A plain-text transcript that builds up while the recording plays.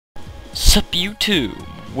Sup YouTube!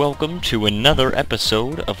 Welcome to another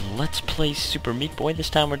episode of Let's Play Super Meat Boy. This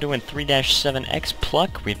time we're doing 3-7X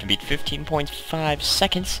Pluck. We have to beat 15.5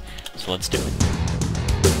 seconds, so let's do it.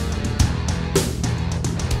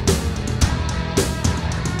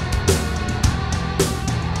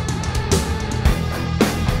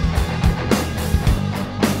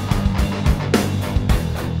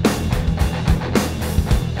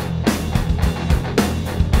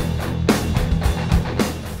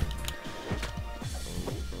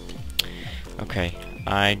 Okay,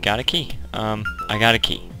 I got a key. I got a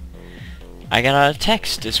key. I got a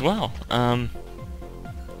text as well.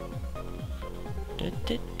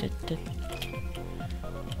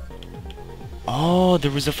 Oh,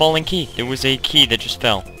 there was a falling key. There was a key that just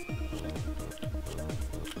fell.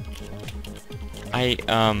 Okay,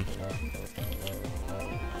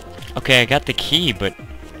 I got the key, but...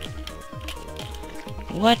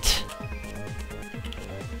 What?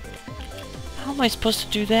 How am I supposed to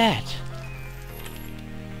do that?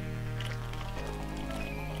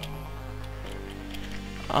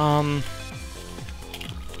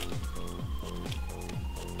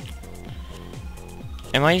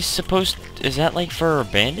 Am I supposed... Is that like for a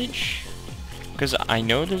bandage? Because I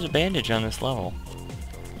know there's a bandage on this level.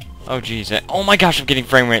 Oh jeez, oh my gosh, I'm getting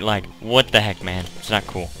frame rate lag. What the heck, man? It's not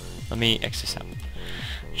cool. Let me X this out.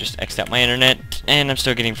 Just X'd out my internet, and I'm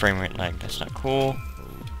still getting frame rate lag. That's not cool.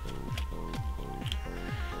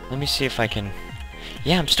 Let me see if I can...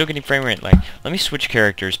 Yeah, I'm still getting frame rate lag. Let me switch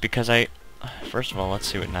characters, because I... First of all, let's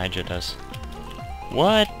see what Nija does.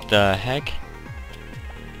 What the heck?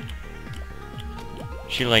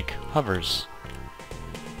 She, like, hovers.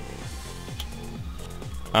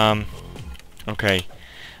 Okay.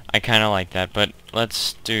 I kinda like that, but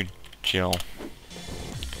let's do Jill.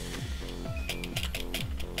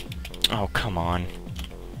 Oh, come on.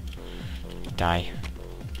 Die.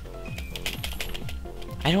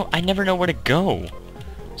 I never know where to go.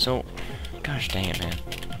 So, gosh dang it, man.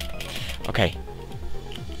 Okay.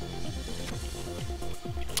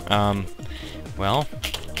 Well.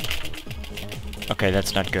 Okay,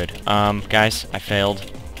 that's not good. Guys, I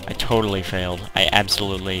failed. I totally failed. I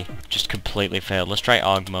absolutely, just completely failed. Let's try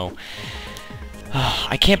Ogmo.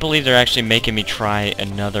 I can't believe they're actually making me try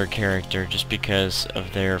another character just because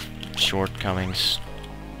of their shortcomings.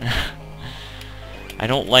 I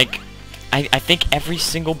don't like... I think every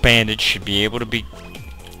single bandage should be able to be...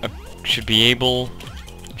 should be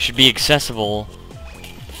accessible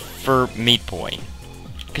for Meat Boy.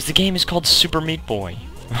 Because the game is called Super Meat Boy.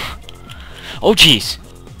 Oh jeez!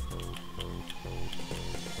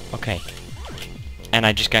 Okay. And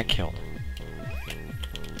I just got killed.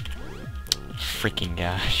 Freaking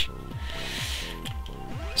gosh.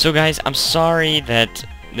 So guys, I'm sorry that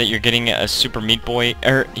you're getting a Super Meat Boy,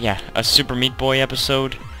 a Super Meat Boy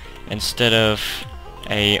episode instead of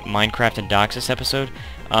a Minecraft and Doxus episode.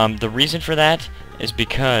 The reason for that is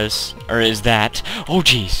because, oh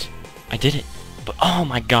jeez, I did it. But oh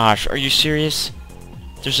my gosh, are you serious?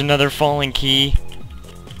 There's another falling key.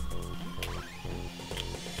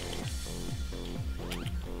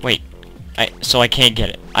 Wait, so I can't get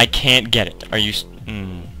it. I can't get it. Are you?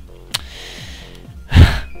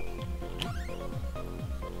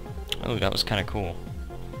 Oh, that was kind of cool.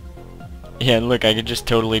 Yeah, look, I could just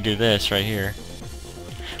totally do this right here.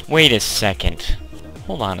 Wait a second.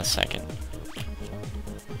 Hold on a second.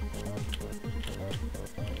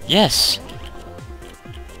 Yes!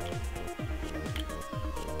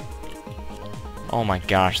 Oh my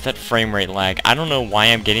gosh, that frame rate lag. I don't know why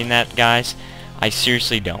I'm getting that, guys. I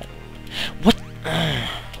seriously don't. What?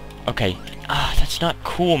 Okay. That's not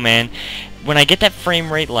cool, man. When I get that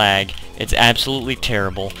frame rate lag, it's absolutely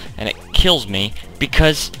terrible, and it kills me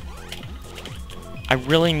because I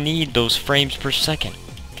really need those frames per second.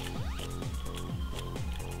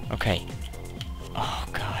 Okay. Oh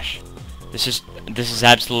gosh. This is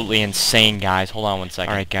absolutely insane, guys. Hold on one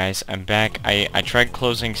second. Alright guys, I'm back. I tried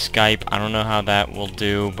closing Skype. I don't know how that will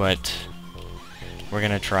do, but we're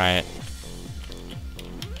gonna try it.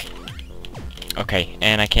 Okay,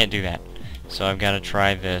 and I can't do that. So I've gotta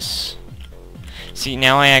try this. See,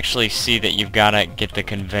 now I actually see that you've gotta get the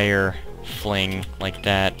conveyor fling like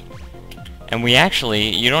that. And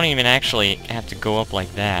you don't even actually have to go up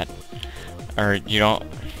like that. Or you don't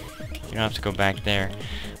have to go back there.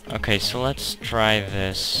 Okay, so let's try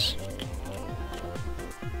this.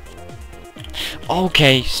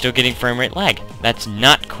 Okay, still getting frame rate lag. That's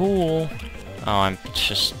not cool. Oh, I'm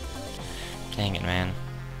just... Dang it, man.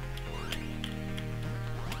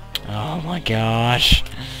 Oh my gosh.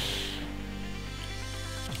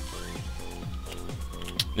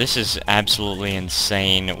 This is absolutely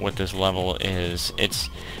insane what this level is.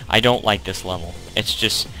 I don't like this level. It's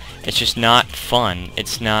just not fun.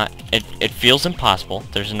 It feels impossible.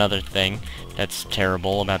 There's another thing that's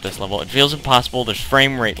terrible about this level. It feels impossible. There's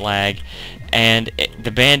frame rate lag, and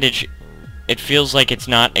the bandage, it feels like it's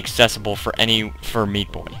not accessible for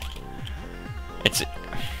Meat Boy.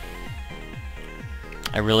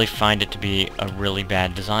 I really find it to be a really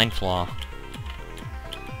bad design flaw.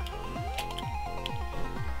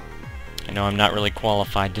 I know I'm not really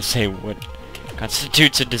qualified to say what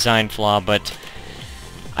constitutes a design flaw, but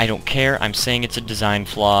I don't care. I'm saying it's a design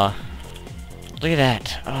flaw. Look at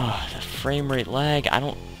that. Oh, the frame rate lag.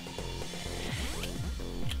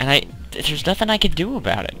 There's nothing I can do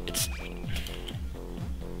about it.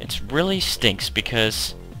 It's really stinks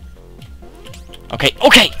because...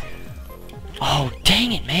 Okay! Oh,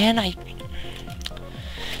 dang it, man!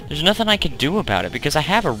 There's nothing I can do about it because I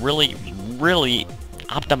have a really, really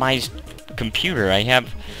optimized computer. I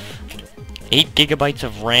have 8 gigabytes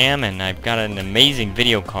of RAM, and I've got an amazing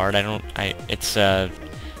video card. It's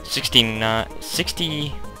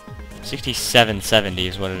 6770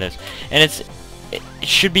 is what it is, and it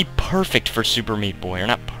should be perfect for Super Meat Boy, or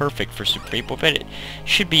not perfect for Super Meat Boy, but it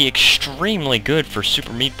should be extremely good for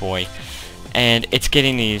Super Meat Boy, and it's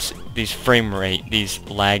getting these frame rate, these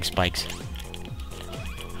lag spikes.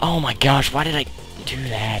 Oh my gosh, why did I do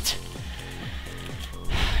that?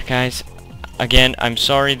 Guys, again, I'm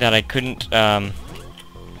sorry that I couldn't upload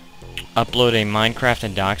a Minecraft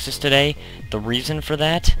and Doxus today. The reason for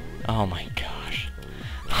that, oh my gosh.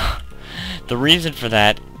 The reason for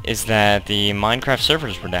that is that the Minecraft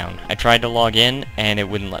servers were down. I tried to log in and it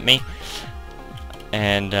wouldn't let me.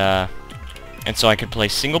 And so I could play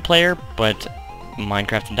single player, but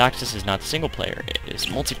Minecraft and Doxus is not single player. It is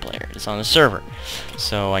multiplayer. It's on the server.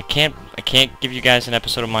 So I can't give you guys an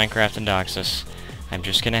episode of Minecraft and Doxus. I'm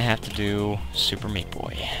just gonna have to do Super Meat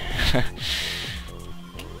Boy.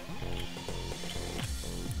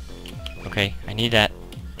 Okay, I need that.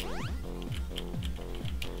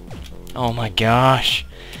 Oh my gosh.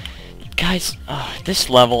 Guys, this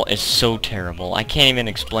level is so terrible. I can't even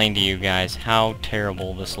explain to you guys how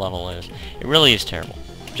terrible this level is. It really is terrible.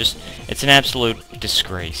 It's an absolute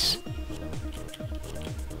disgrace.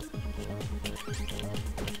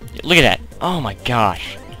 Look at that. Oh my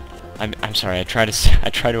gosh. I'm sorry. I try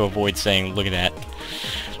to avoid saying look at that.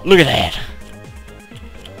 Look at that.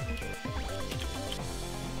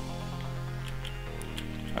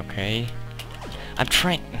 Okay. I'm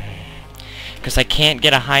trying, because I can't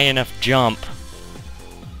get a high enough jump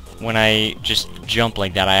when I just jump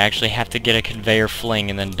like that. I actually have to get a conveyor fling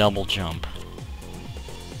and then double jump.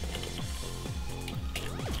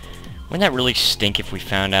 Wouldn't that really stink if we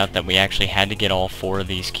found out that we actually had to get all 4 of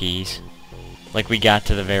these keys? Like we got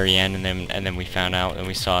to the very end and then we found out and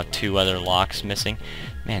we saw 2 other locks missing.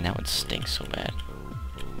 Man, that would stink so bad.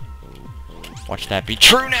 Watch that be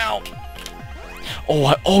true now!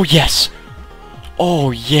 Oh yes!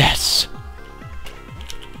 Oh yes!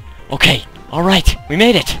 Okay, alright, we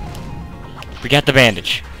made it! We got the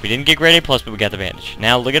bandage. We didn't get grade A+, but we got the bandage.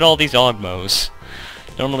 Now look at all these Ogmos.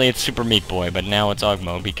 Normally it's Super Meat Boy, but now it's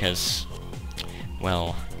Ogmo because,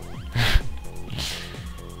 well,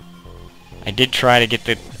 I did try to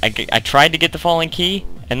get I tried to get the falling key,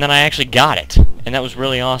 and then I actually got it, and that was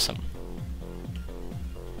really awesome.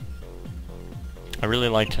 I really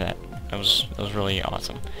liked that. That was really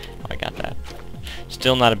awesome. Oh, I got that.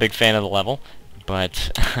 Still not a big fan of the level,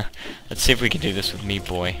 but let's see if we can do this with Meat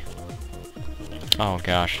Boy. Oh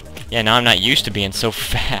gosh. Yeah, now I'm not used to being so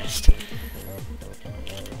fast.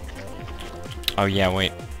 Oh yeah,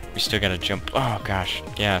 wait. We still gotta jump. Oh gosh,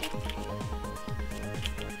 yeah.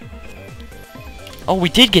 Oh, we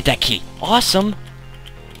did get that key! Awesome!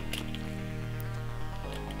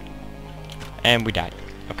 And we died.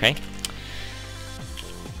 Okay.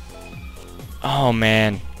 Oh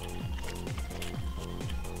man.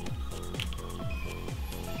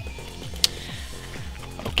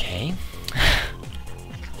 Okay.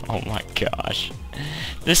 Oh my gosh.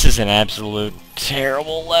 This is an absolute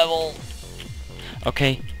terrible level.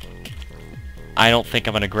 Okay. I don't think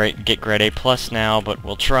I'm gonna get grade A+ now, but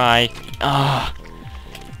we'll try.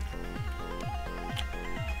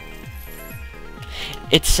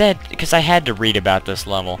 It said, because I had to read about this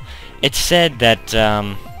level, it said that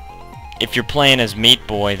if you're playing as Meat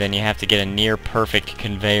Boy, then you have to get a near-perfect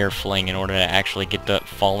conveyor fling in order to actually get the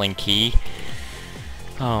falling key.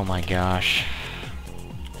 Oh my gosh.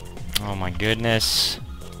 Oh my goodness.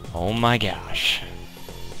 Oh my gosh.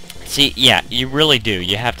 See, yeah, you really do.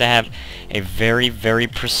 You have to have a very, very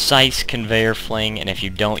precise conveyor fling, and if you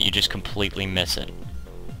don't, you just completely miss it.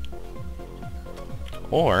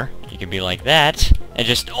 Or you could be like that and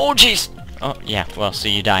just, oh jeez! Oh yeah, well, so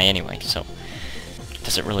you die anyway, so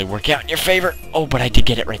doesn't really work out in your favor. Oh, but I did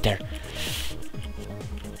get it right there.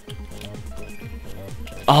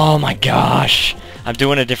 Oh my gosh! I'm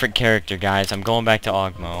doing a different character, guys. I'm going back to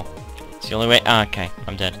Ogmo. It's the only way. Ah, okay,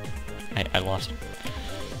 I'm dead. I lost.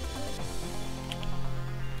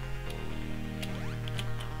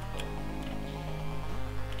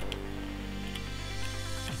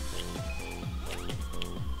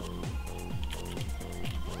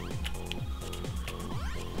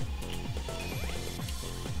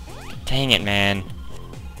 Dang it, man.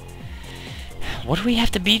 What do we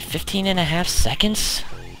have to beat? 15.5 seconds?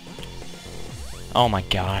 Oh my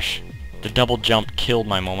gosh. The double jump killed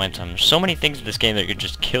my momentum. There's so many things in this game that could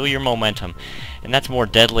just kill your momentum. And that's more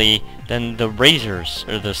deadly than the razors,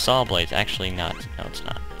 or the saw blades. Actually not. No, it's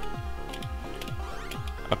not.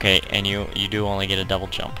 Okay, and you do only get a double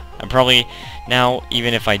jump. I'm probably, now,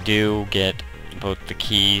 even if I do get both the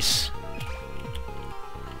keys,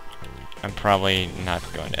 I'm probably not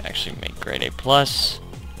going to actually make grade A+.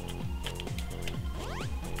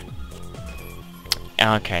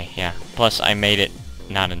 Okay, yeah. Plus, I made it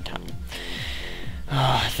not in time.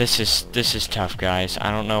 Oh, this is tough, guys.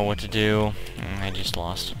 I don't know what to do. I just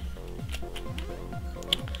lost.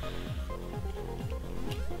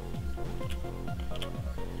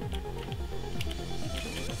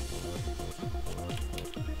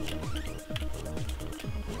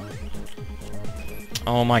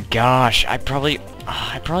 Oh my gosh! I probably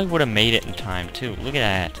would have made it in time too. Look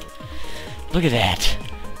at that. Look at that.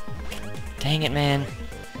 Dang it, man.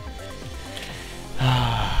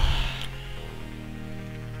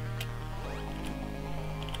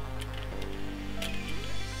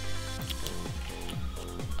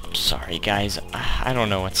 I'm sorry, guys. I don't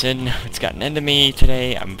know what's it's gotten into me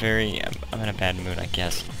today. I'm in a bad mood, I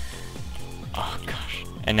guess. Oh gosh.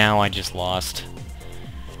 And now I just lost.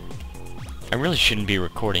 I really shouldn't be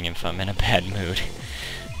recording if I'm in a bad mood.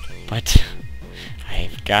 But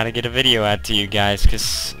I've got to get a video out to you guys,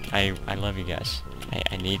 because I love you guys.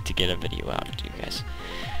 I need to get a video out to you guys.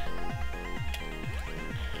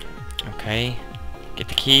 Okay. Get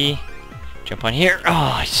the key. Jump on here.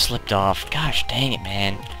 Oh, I slipped off. Gosh dang it,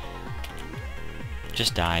 man.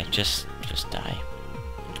 Just die. Just die.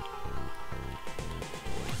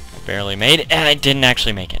 I barely made it, and I didn't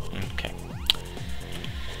actually make it. Okay.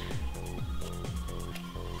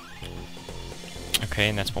 Okay,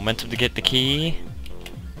 and that's momentum to get the key.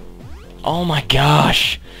 Oh my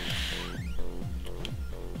gosh!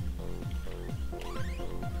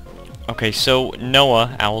 Okay, so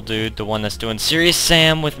Noah, Owl Dude, the one that's doing Serious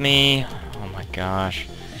Sam with me. Oh my gosh.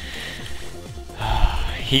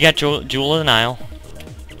 He got Jewel of the Nile.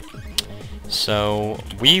 So,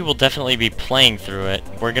 we will definitely be playing through it.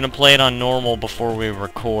 We're gonna play it on normal before we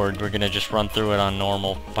record. We're gonna just run through it on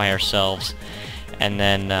normal by ourselves. And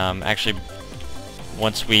then, actually,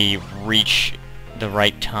 once we reach the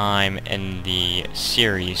right time in the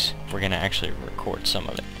series, we're gonna actually record some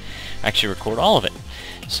of it. Actually record all of it.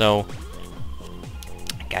 So,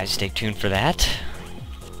 guys, stay tuned for that.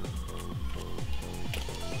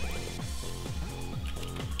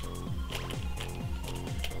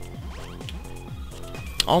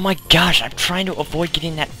 Oh my gosh, I'm trying to avoid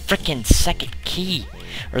getting that frickin' second key.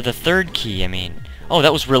 Or the third key, I mean. Oh,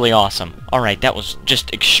 that was really awesome. Alright, that was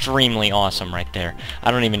just extremely awesome right there.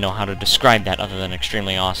 I don't even know how to describe that other than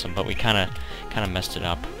extremely awesome, but we kinda messed it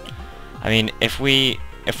up. I mean, if we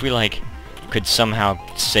like could somehow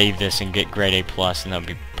save this and get grade A+, then that would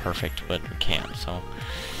be perfect, but we can't, so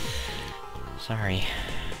sorry.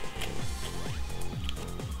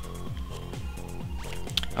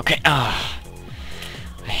 Okay, I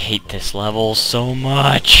hate this level so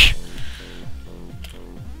much.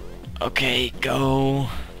 Okay, go.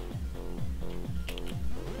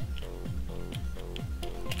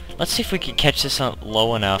 Let's see if we can catch this up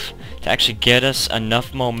low enough to actually get us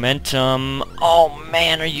enough momentum. Oh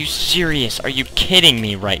man, are you serious? Are you kidding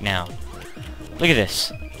me right now? Look at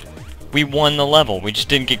this. We won the level. We just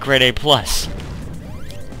didn't get grade A+.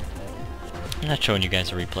 I'm not showing you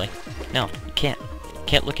guys a replay. No, you can't.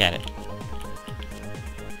 Can't look at it.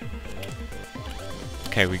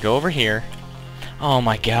 Okay, we go over here. Oh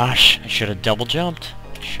my gosh, I should have double jumped.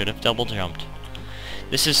 Should have double jumped.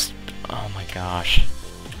 This is... oh my gosh.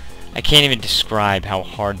 I can't even describe how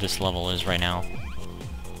hard this level is right now.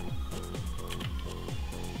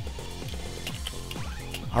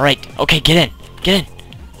 Alright, okay, get in! Get in!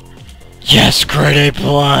 Yes, grade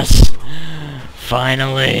A+!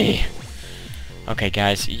 Finally! Okay,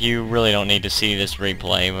 guys, you really don't need to see this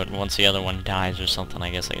replay, but once the other one dies or something,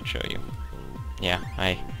 I guess I can show you. Yeah,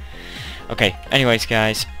 Okay, anyways,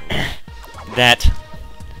 guys, that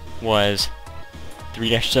was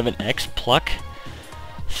 3-7X Pluck.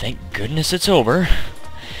 Thank goodness it's over.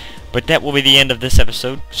 But that will be the end of this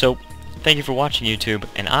episode, so thank you for watching, YouTube,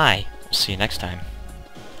 and I will see you next time.